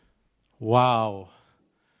Wow.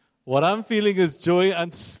 What I'm feeling is joy,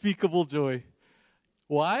 unspeakable joy.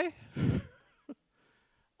 Why?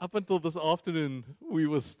 Up until this afternoon, we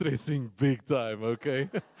were stressing big time, okay?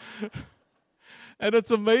 And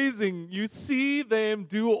it's amazing. You see them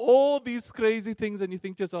do all these crazy things and you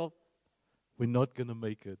think to yourself, we're not going to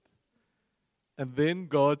make it. And then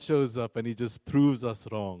God shows up and He just proves us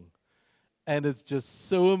wrong. And it's just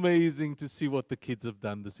so amazing to see what the kids have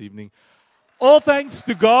done this evening. All thanks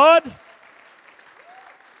to God.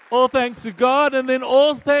 All thanks to God. And then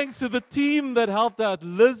all thanks to the team that helped out.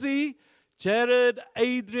 Lizzie, Jared,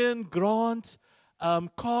 Adrian, Grant,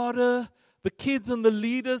 Carter, the kids and the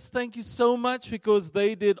leaders. Thank you so much because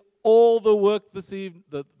they did all the work this evening.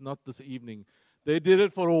 Not this evening. They did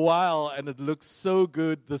it for a while and it looks so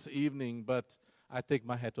good this evening. But I take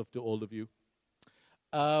my hat off to all of you.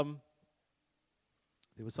 There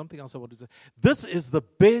was something else I wanted to say. This is the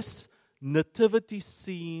best nativity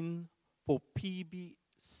scene for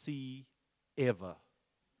PBC ever.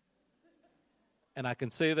 And I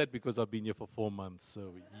can say that because I've been here for 4 months.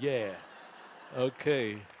 So, yeah.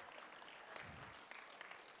 Okay.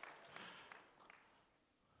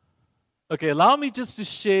 Okay, allow me just to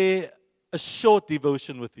share a short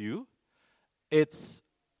devotion with you. It's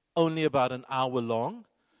only about an hour long.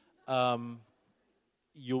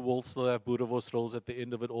 You will still have Boerewors rolls at the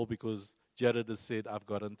end of it all because Jared has said, I've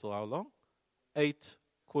got until how long? 8,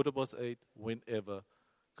 8:15, whenever.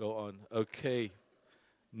 Go on. Okay.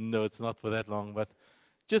 No, it's not for that long, but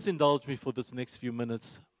just indulge me for this next few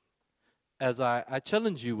minutes as I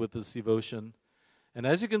challenge you with this devotion. And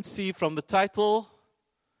as you can see from the title,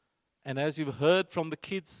 and as you've heard from the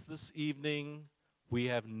kids this evening, we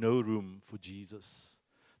have no room for Jesus.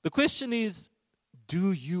 The question is,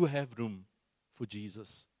 do you have room for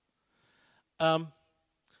Jesus?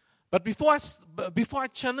 But before I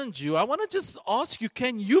challenge you, I want to just ask you,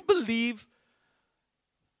 can you believe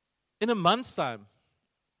in a month's time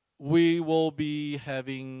we will be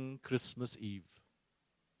having Christmas Eve?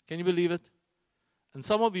 Can you believe it? And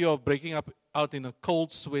some of you are breaking out in a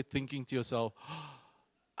cold sweat thinking to yourself, oh,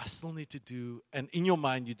 I still need to do, and in your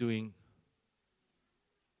mind you're doing,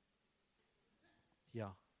 yeah.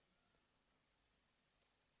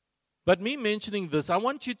 But me mentioning this, I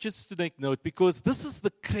want you just to take note because this is the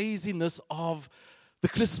craziness of the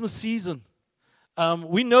Christmas season.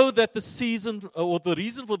 We know that the season, or the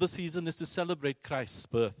reason for the season is to celebrate Christ's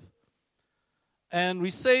birth. And we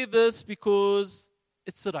say this because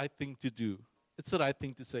it's the right thing to do. It's the right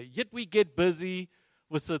thing to say. Yet we get busy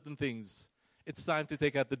with certain things. It's time to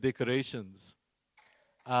take out the decorations.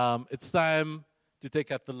 It's time to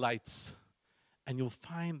take out the lights. And you'll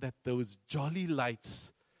find that those jolly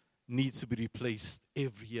lights needs to be replaced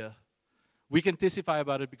every year. We can testify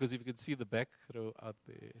about it because if you can see the back row out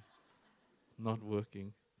there, it's not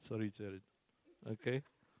working. Sorry, Jared. Okay.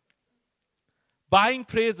 Buying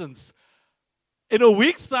presents. In a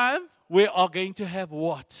week's time, we are going to have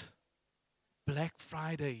what? Black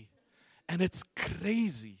Friday. And it's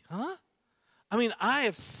crazy, huh? I mean, I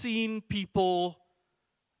have seen people,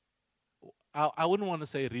 I wouldn't want to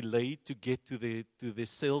say relate to get to their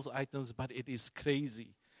sales items, but it is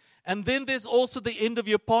crazy. And then there's also the end of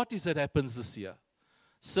your parties that happens this year.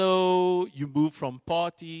 So you move from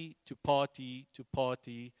party to party to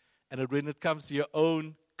party. And when it comes to your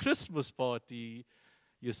own Christmas party,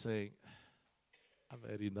 you're saying, I've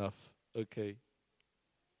had enough. Okay.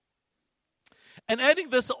 And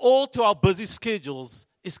adding this all to our busy schedules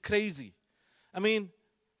is crazy. I mean,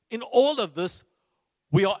 in all of this,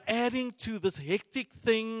 we are adding to this hectic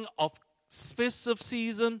thing of festive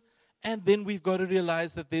season. And then we've got to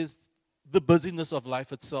realize that there's the busyness of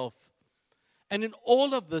life itself. And in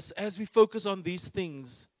all of this, as we focus on these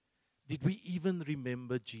things, did we even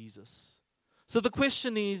remember Jesus? So the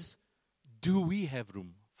question is, do we have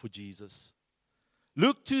room for Jesus?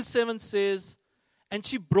 Luke 2:7 says, and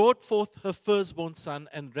she brought forth her firstborn son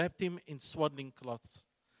and wrapped him in swaddling cloths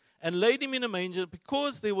and laid him in a manger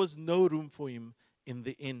because there was no room for him in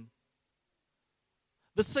the inn.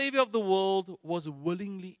 The Savior of the world was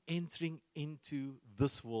willingly entering into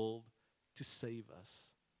this world to save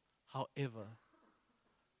us. However,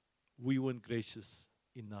 we weren't gracious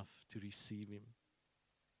enough to receive him.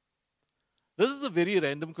 This is a very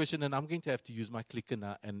random question, and I'm going to have to use my clicker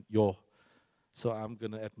now and your. So I'm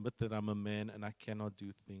going to admit that I'm a man and I cannot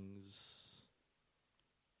do things.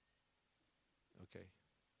 Okay,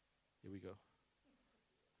 here we go.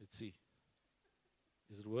 Let's see.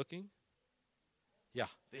 Is it working? Yeah,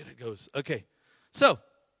 there it goes. Okay, so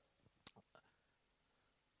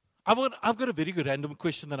I've got a very good random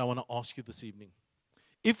question that I want to ask you this evening.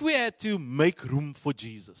 If we had to make room for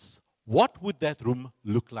Jesus, what would that room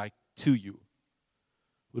look like to you,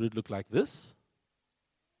 would it look like this?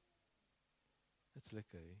 It's like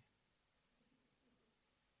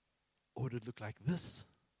or would it look like this?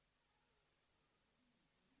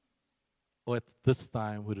 Or at this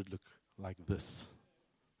time, would it look like this?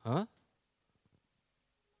 Huh?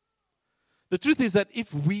 The truth is that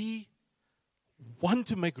if we want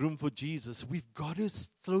to make room for Jesus, we've got to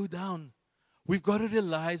slow down. We've got to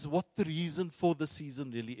realize what the reason for the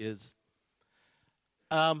season really is.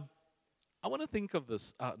 I want to think of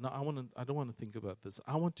this. I don't want to think about this.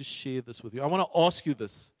 I want to share this with you. I want to ask you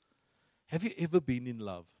this. Have you ever been in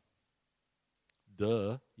love?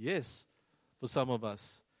 Duh. Yes, for some of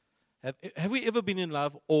us. Have we ever been in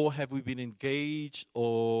love, or have we been engaged,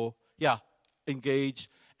 engaged?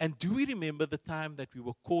 And do we remember the time that we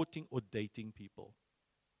were courting or dating people?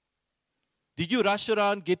 Did you rush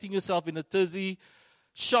around getting yourself in a tizzy,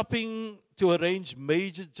 shopping to arrange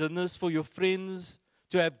major dinners for your friends,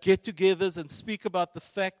 to have get-togethers and speak about the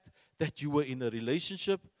fact that you were in a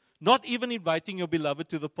relationship, not even inviting your beloved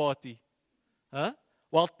to the party,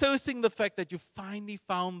 while toasting the fact that you finally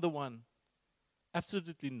found the one?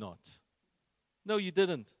 Absolutely not. No, you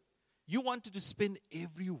didn't. You wanted to spend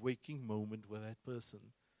every waking moment with that person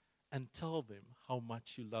and tell them how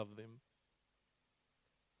much you love them.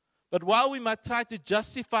 But while we might try to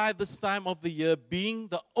justify this time of the year being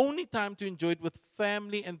the only time to enjoy it with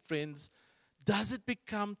family and friends, does it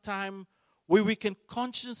become time where we can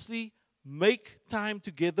consciously make time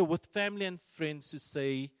together with family and friends to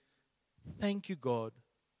say, thank you, God,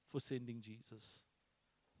 for sending Jesus.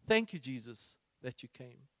 Thank you, Jesus, that you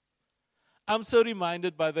came. I'm so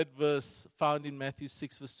reminded by that verse found in Matthew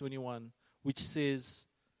 6, verse 21, which says,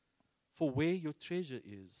 for where your treasure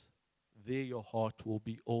is, there your heart will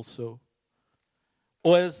be also.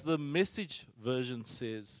 Or as the Message version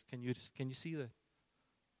says, can you see that?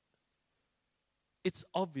 It's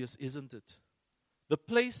obvious, isn't it? The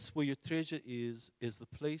place where your treasure is the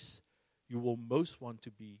place you will most want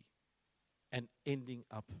to be and ending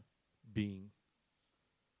up being.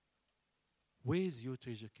 Where is your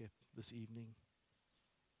treasure kept this evening?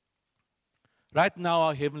 Right now,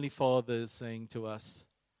 our Heavenly Father is saying to us,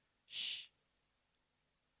 shh.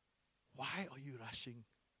 Why are you rushing?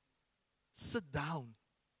 Sit down.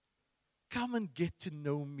 Come and get to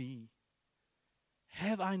know me.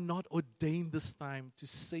 Have I not ordained this time to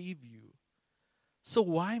save you? So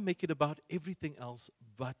why make it about everything else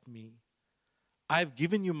but me? I've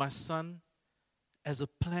given you my Son as a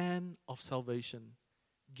plan of salvation.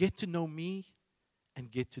 Get to know me and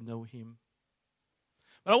get to know Him.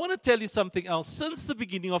 But I want to tell you something else. Since the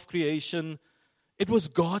beginning of creation, it was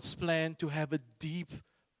God's plan to have a deep,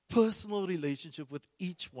 personal relationship with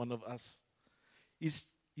each one of us, His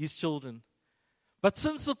children. But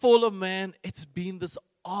since the fall of man, it's been this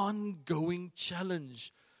ongoing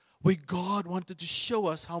challenge where God wanted to show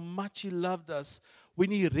us how much He loved us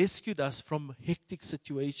when He rescued us from hectic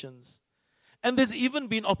situations. And there's even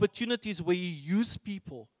been opportunities where He used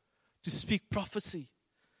people to speak prophecy.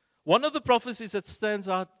 One of the prophecies that stands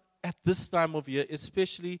out at this time of year,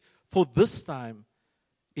 especially for this time,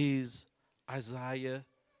 is Isaiah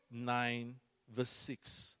 9, verse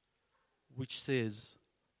 6, which says,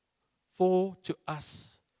 for to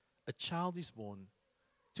us a child is born,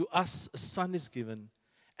 to us a son is given,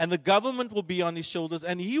 and the government will be on His shoulders,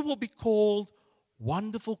 and He will be called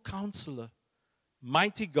Wonderful Counselor,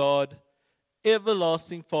 Mighty God,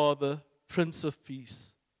 Everlasting Father, Prince of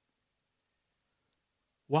Peace.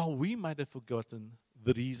 While we might have forgotten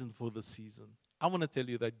the reason for the season, I want to tell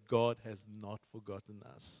you that God has not forgotten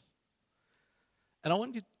us. And I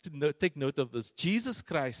want you to take note of this. Jesus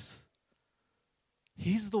Christ,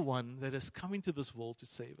 He's the one that has come into this world to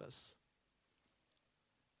save us.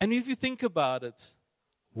 And if you think about it,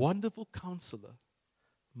 Wonderful Counselor,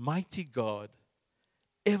 Mighty God,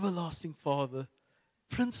 Everlasting Father,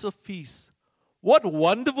 Prince of Peace. What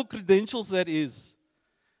wonderful credentials that is.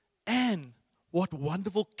 And what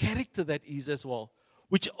wonderful character that is as well,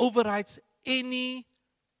 which overrides any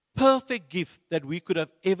perfect gift that we could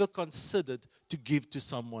have ever considered to give to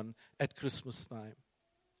someone at Christmas time.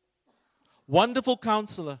 Wonderful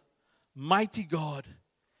Counselor, Mighty God,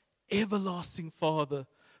 Everlasting Father,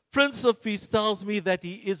 Prince of Peace tells me that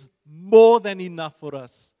He is more than enough for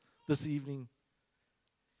us this evening.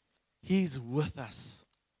 He's with us.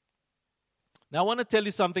 Now I want to tell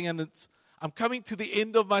you something, and I'm coming to the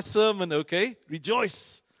end of my sermon, okay?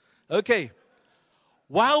 Rejoice. Okay.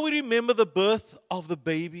 While we remember the birth of the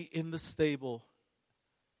baby in the stable,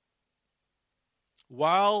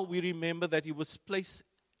 while we remember that He was placed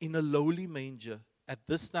in a lowly manger at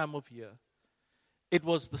this time of year, it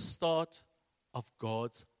was the start of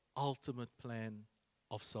God's ultimate plan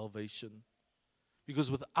of salvation.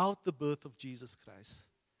 Because without the birth of Jesus Christ,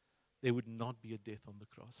 there would not be a death on the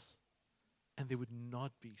cross. And there would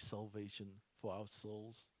not be salvation for our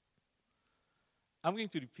souls. I'm going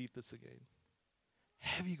to repeat this again.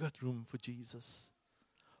 Have you got room for Jesus?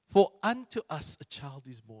 For unto us a child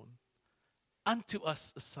is born. Unto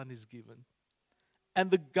us a son is given.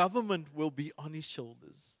 And the government will be on his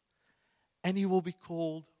shoulders. And he will be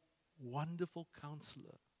called Wonderful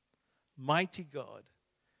Counselor, Mighty God,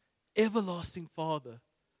 Everlasting Father,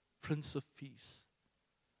 Prince of Peace.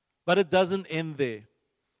 But it doesn't end there.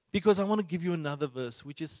 Because I want to give you another verse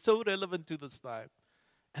which is so relevant to this time.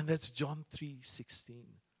 And that's John 3:16.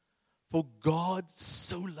 For God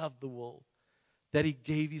so loved the world that he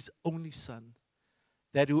gave his only Son,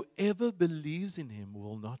 that whoever believes in him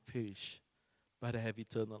will not perish, but have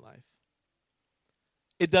eternal life.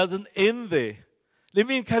 It doesn't end there. Let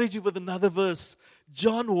me encourage you with another verse.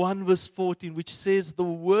 John 1 verse 14, which says, the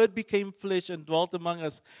Word became flesh and dwelt among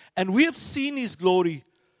us, and we have seen his glory,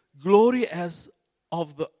 glory as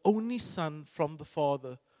of the only Son from the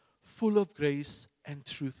Father, full of grace and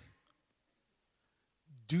truth.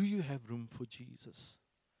 Do you have room for Jesus?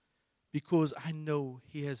 Because I know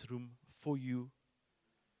he has room for you.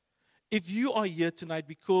 If you are here tonight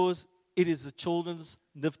because it is the children's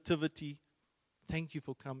nativity, thank you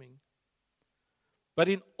for coming. But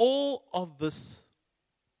in all of this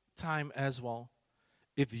time as well,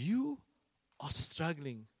 if you are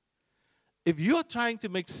struggling, if you are trying to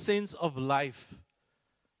make sense of life,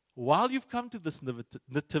 while you've come to this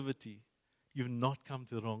nativity, you've not come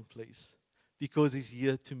to the wrong place. Because he's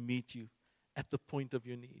here to meet you at the point of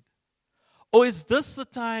your need. Or is this the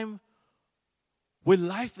time where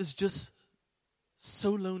life is just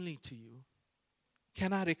so lonely to you?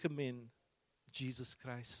 Can I recommend Jesus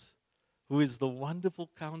Christ, who is the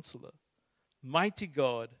Wonderful Counselor, Mighty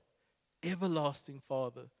God, Everlasting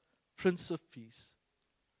Father, Prince of Peace?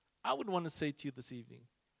 I would want to say to you this evening,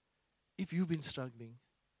 if you've been struggling,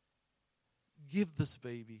 give this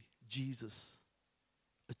baby, Jesus,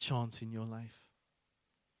 a chance in your life.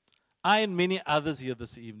 I and many others here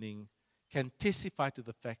this evening can testify to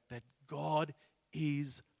the fact that God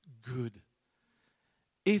is good.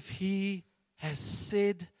 If he has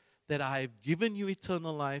said that I have given you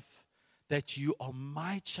eternal life, that you are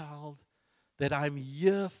my child, that I'm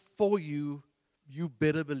here for you, you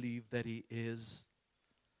better believe that he is.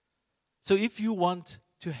 So if you want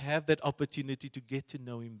to have that opportunity to get to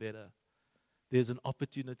know him better, there's an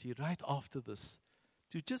opportunity right after this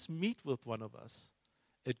to just meet with one of us.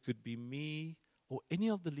 It could be me or any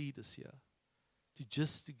of the leaders here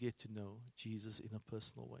to get to know Jesus in a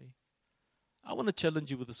personal way. I want to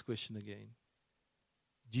challenge you with this question again.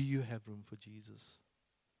 Do you have room for Jesus?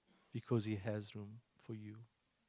 Because he has room for you.